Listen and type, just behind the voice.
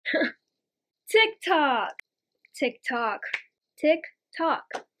TikTok. TikTok. TikTok.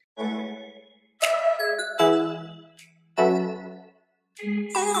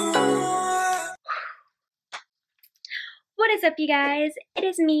 What is up, you guys? It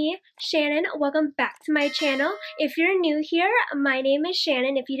is me, Shannon. Welcome back to my channel. If you're new here, my name is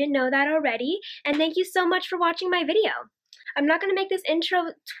Shannon, if you didn't know that already, and thank you so much for watching my video. I'm not going to make this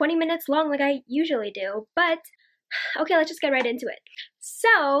intro 20 minutes long like I usually do, but okay, let's just get right into it.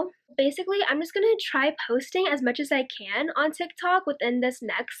 So, basically, I'm just going to try posting as much as I can on TikTok within this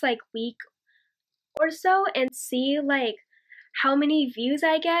next, week or so and see, how many views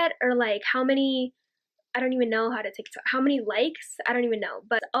I get or, how many... I don't even know how to TikTok. How many likes? I don't even know.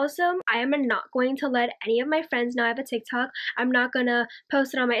 But also, I am not going to let any of my friends know I have a TikTok. I'm not going to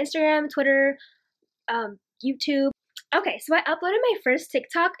post it on my Instagram, Twitter, YouTube. Okay, so I uploaded my first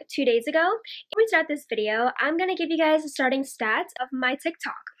TikTok 2 days ago. Before we start this video, I'm going to give you guys the starting stats of my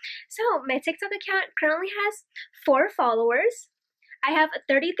TikTok. So, my TikTok account currently has 4 followers. I have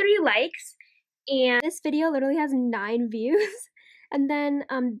 33 likes. And this video literally has 9 views. And then,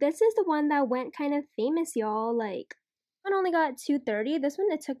 this is the one that went kind of famous, y'all. One only got 230. This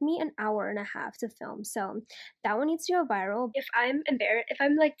one, it took me an hour and a half to film. So, that one needs to go viral. If I'm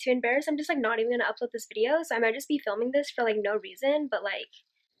too embarrassed, I'm just, not even gonna upload this video. So, I might just be filming this for, no reason. But,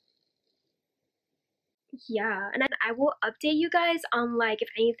 yeah. And I will update you guys on, if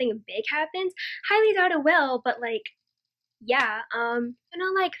anything big happens. Highly doubt it will, but, yeah, I'm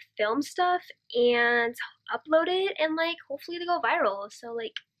gonna film stuff and upload it and hopefully they go viral. So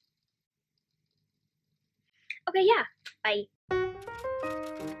okay, yeah, bye.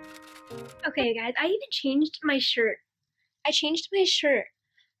 Okay guys, I even changed my shirt. I changed my shirt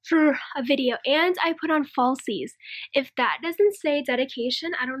for a video and I put on falsies. If that doesn't say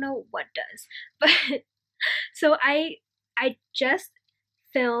dedication, I don't know what does. But so I just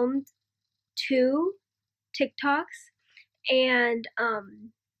filmed 2 TikToks and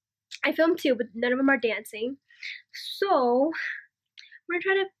I filmed 2, but none of them are dancing. So we're gonna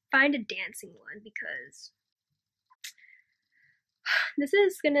try to find a dancing one because this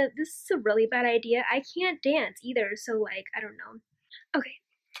is a really bad idea. I can't dance either, so I don't know. Okay,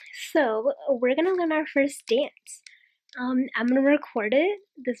 so we're gonna learn our first dance. I'm gonna record it.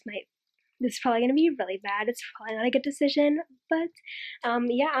 This is probably gonna be really bad. It's probably not a good decision, but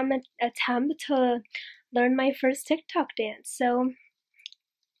yeah, I'm gonna attempt to learn my first TikTok dance. So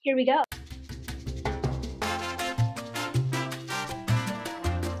here we go.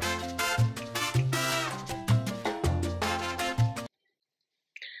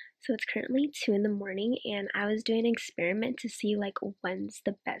 So it's currently 2 in the morning and I was doing an experiment to see when's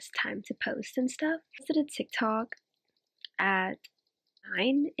the best time to post and stuff. I posted a TikTok at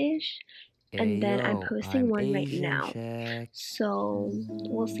 9-ish and then I'm posting one right now. So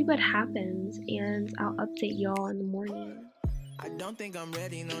we'll see what happens and I'll update y'all in the morning. I don't think I'm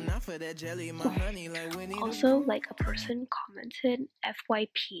ready, no, not for that jelly, my honey, also, a person commented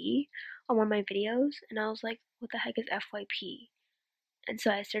FYP on one of my videos and I was like, what the heck is FYP? And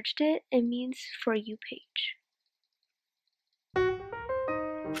so I searched it. It means For You page.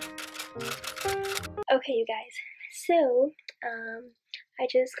 Okay, you guys. So, I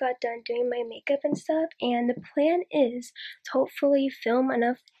just got done doing my makeup and stuff, and the plan is to hopefully film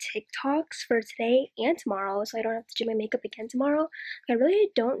enough TikToks for today and tomorrow, so I don't have to do my makeup again tomorrow. I really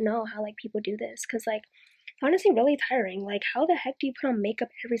don't know how people do this, cause it's honestly really tiring. How the heck do you put on makeup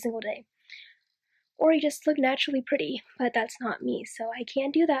every single day? Or you just look naturally pretty, but that's not me, so I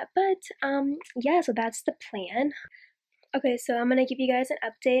can't do that. But yeah, so that's the plan. Okay, so I'm gonna give you guys an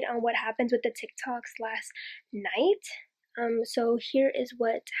update on what happens with the TikToks last night. So here is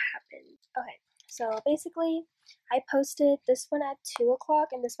what happened. Okay, so basically I posted this one at 2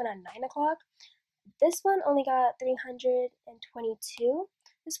 o'clock and this one at 9 o'clock. This one only got 322.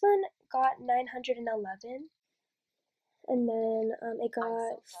 This one got 911. And then it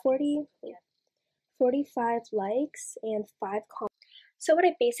got 45 likes and 5 comments. So what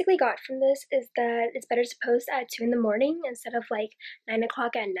I basically got from this is that it's better to post at 2 in the morning instead of 9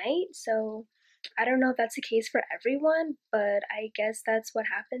 o'clock at night. So I don't know if that's the case for everyone, but I guess that's what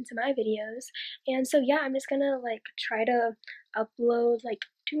happened to my videos. And so yeah, I'm just gonna try to upload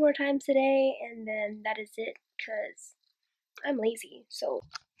 2 more times today and then that is it because I'm lazy. So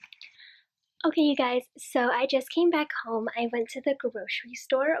okay, you guys, so I just came back home. I went to the grocery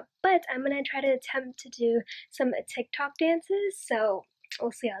store, but I'm gonna try to attempt to do some TikTok dances, so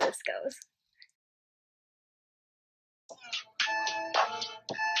we'll see how this goes.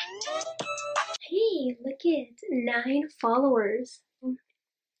 Hey, look it, 9 followers.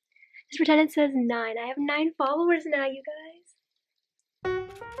 Just pretend it says 9. I have 9 followers now, you guys.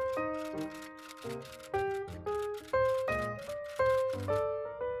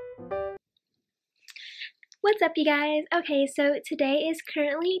 What's up, you guys? Okay, so today is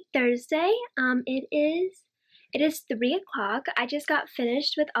currently Thursday. It is 3 o'clock. I just got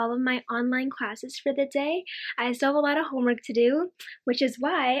finished with all of my online classes for the day. I still have a lot of homework to do, which is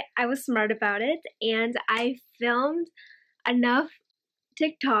why I was smart about it, and I filmed enough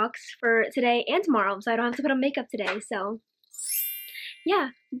TikToks for today and tomorrow, so I don't have to put on makeup today. So yeah,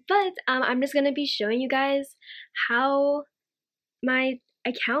 but I'm just gonna be showing you guys how my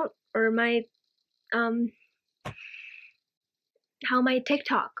account or my how my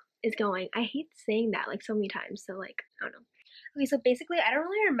TikTok is going. I hate saying that like so many times, so like I don't know. Okay, so basically I don't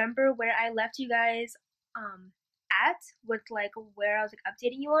really remember where I left you guys at with like where I was like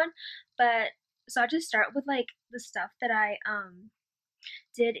updating you on, but so I'll just start with like the stuff that I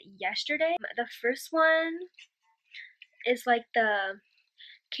did yesterday. The first one is like the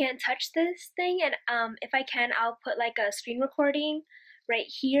can't touch this thing, and if I can, I'll put like a screen recording right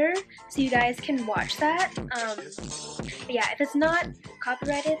here so you guys can watch that. But yeah, if it's not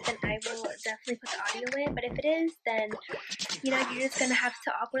copyrighted, then I will definitely put the audio in, but if it is, then you know, you're just gonna have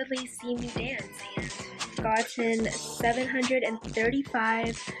to awkwardly see me dance. And gotten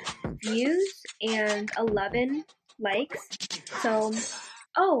 735 views and 11 likes. So,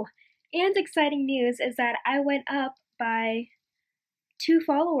 oh, and exciting news is that I went up by 2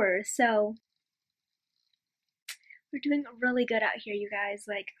 followers. So, we're doing really good out here, you guys.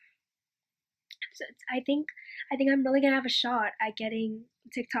 Like, so I think I'm really gonna have a shot at getting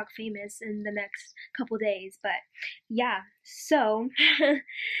TikTok famous in the next couple days. But yeah, so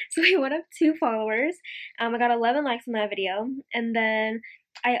so we went up 2 followers. I got 11 likes on that video, and then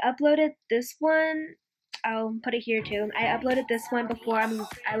I uploaded this one. I'll put it here too. I uploaded this one before I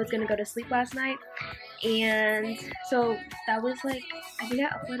was gonna go to sleep last night, and so that was like I think I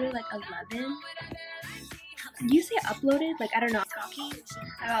uploaded like 11. Do you say uploaded? Like, I don't know, talking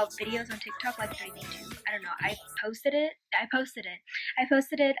about videos on TikTok like I need to. I don't know. I posted it at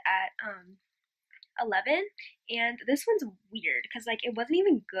 11, and this one's weird because like it wasn't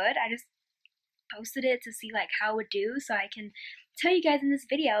even good. I just posted it to see like how it would do so I can tell you guys in this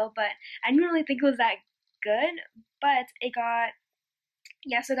video, but I didn't really think it was that good. But it got,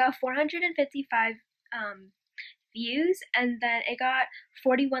 yeah, so it got 455 views, and then it got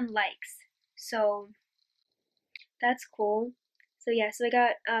 41 likes. So that's cool. So yeah, so I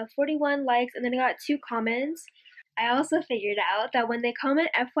got 41 likes, and then I got 2 comments. I also figured out that when they comment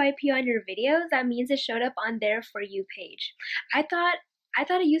FYP on your videos, that means it showed up on their For You page. I thought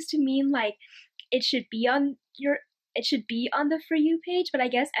it used to mean like it should be on the For You page, but I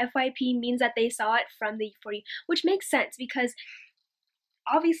guess FYP means that they saw it from the For You, which makes sense because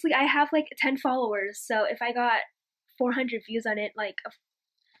obviously I have like 10 followers, so if I got 400 views on it, like,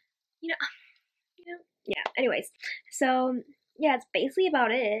 you know, yeah, anyways, so yeah, it's basically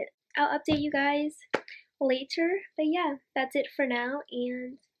about it. I'll update you guys later, but yeah, that's it for now.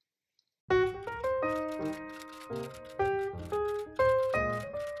 And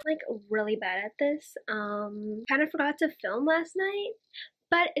like really bad at this. Kind of forgot to film last night,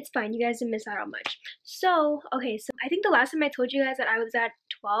 but it's fine, you guys didn't miss out on much. So okay, so I think the last time I told you guys that I was at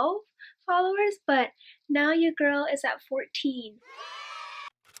 12 followers, but now your girl is at 14.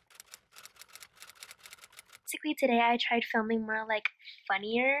 Basically today I tried filming more like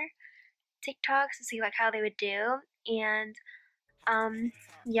funnier TikToks to see like how they would do, and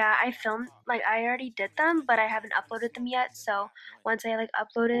yeah, I filmed, like I already did them, but I haven't uploaded them yet, so once I like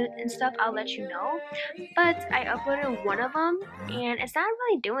upload it and stuff, I'll let you know. But I uploaded one of them, and it's not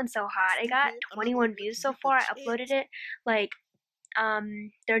really doing so hot. I got 21 views so far. I uploaded it like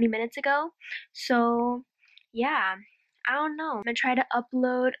 30 minutes ago, so yeah, I don't know. I'm gonna try to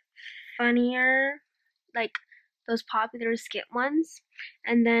upload funnier, like those popular skit ones,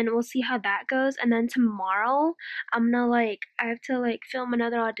 and then we'll see how that goes. And then tomorrow I'm gonna like, I have to like film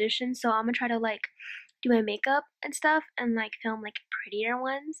another audition, so I'm gonna try to like do my makeup and stuff and like film like prettier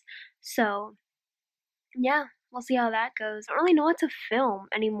ones. So yeah, we'll see how that goes. I don't really know what to film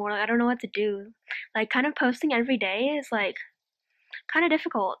anymore. Like, I don't know what to do. Like kind of posting every day is like kind of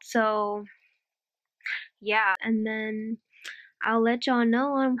difficult. So yeah, and then I'll let y'all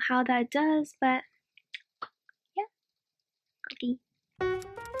know on how that does. But yeah, okay.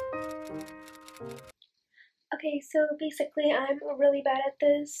 Okay, so basically I'm really bad at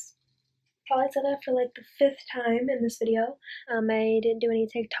this. Probably said that for like the 5th time in this video. I didn't do any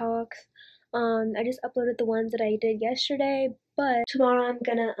TikToks. I just uploaded the ones that I did yesterday, but tomorrow I'm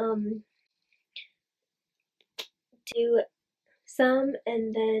gonna do some,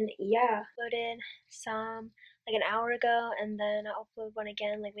 and then yeah, uploaded some like an hour ago, and then I'll upload one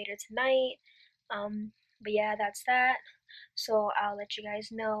again like later tonight. But yeah, that's that. So I'll let you guys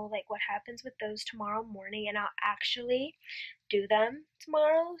know like what happens with those tomorrow morning, and I'll actually do them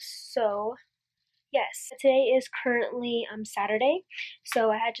tomorrow. So yes, today is currently Saturday,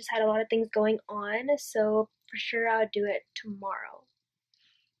 so I had just had a lot of things going on, so for sure I'll do it tomorrow.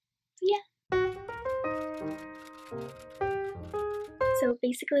 So yeah. So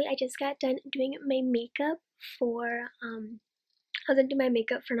basically I just got done doing my makeup for I was gonna do my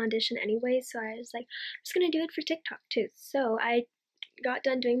makeup for an audition anyway, so I was like, I'm just gonna do it for TikTok too. So I got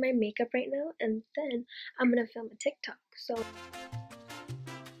done doing my makeup right now, and then I'm gonna film a TikTok. So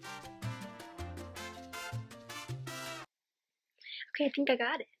okay, I think I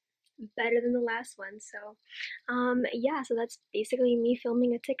got it better than the last one. So yeah, so that's basically me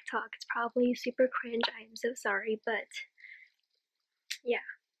filming a TikTok. It's probably super cringe, I am so sorry, but yeah.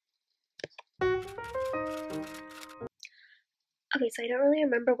 Okay, so I don't really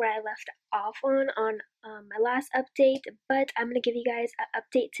remember where I left off on my last update, but I'm gonna give you guys an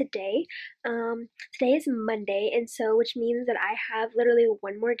update today. Today is Monday, and so which means that I have literally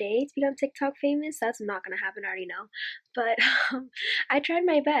one more day to become TikTok famous. That's not gonna happen, I already know. But I tried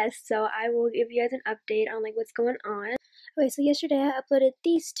my best, so I will give you guys an update on like what's going on. Okay, so yesterday I uploaded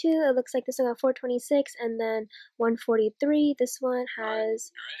these two. It looks like this one got 426 and then 143. This one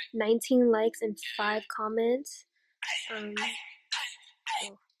has 19 likes and 5 comments.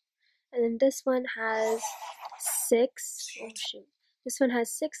 And then this one has 6. Oh shoot. This one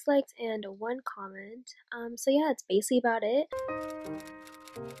has 6 likes and 1 comment. So yeah, that's basically about it.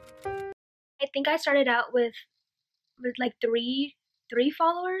 I think I started out with like three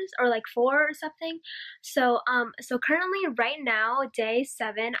followers or like 4 or something. So so currently right now, day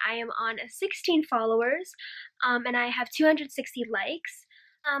 7, I am on 16 followers, and I have 260 likes.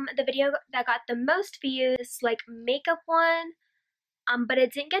 The video that got the most views, like makeup one, but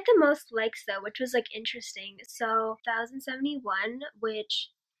it didn't get the most likes though, which was like interesting. So 1071, which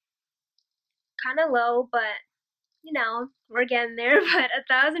kind of low, but you know, we're getting there. But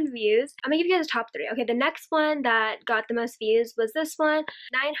 1,000 views. I'm gonna give you guys a top 3. Okay, the next one that got the most views was this one,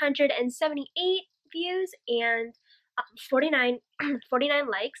 978 views and 49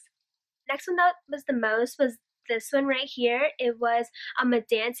 likes. Next one that was the most was this one right here. It was a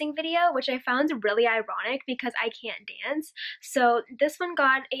dancing video, which I found really ironic because I can't dance. So this one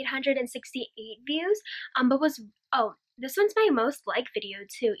got 868 views, but was, oh, this one's my most liked video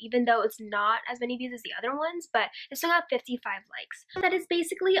too, even though it's not as many views as the other ones, but it still got 55 likes. That is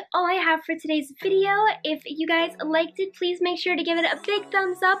basically all I have for today's video. If you guys liked it, please make sure to give it a big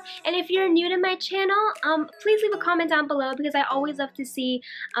thumbs up. And if you're new to my channel, please leave a comment down below because I always love to see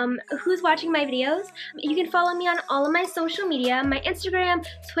who's watching my videos. You can follow me on all of my social media. My Instagram,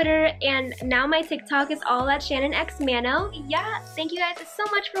 Twitter, and now my TikTok is all at ShannonXMANO. Yeah, thank you guys so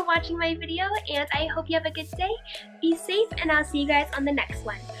much for watching my video, and I hope you have a good day. Be safe, and I'll see you guys on the next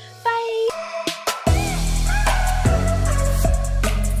one.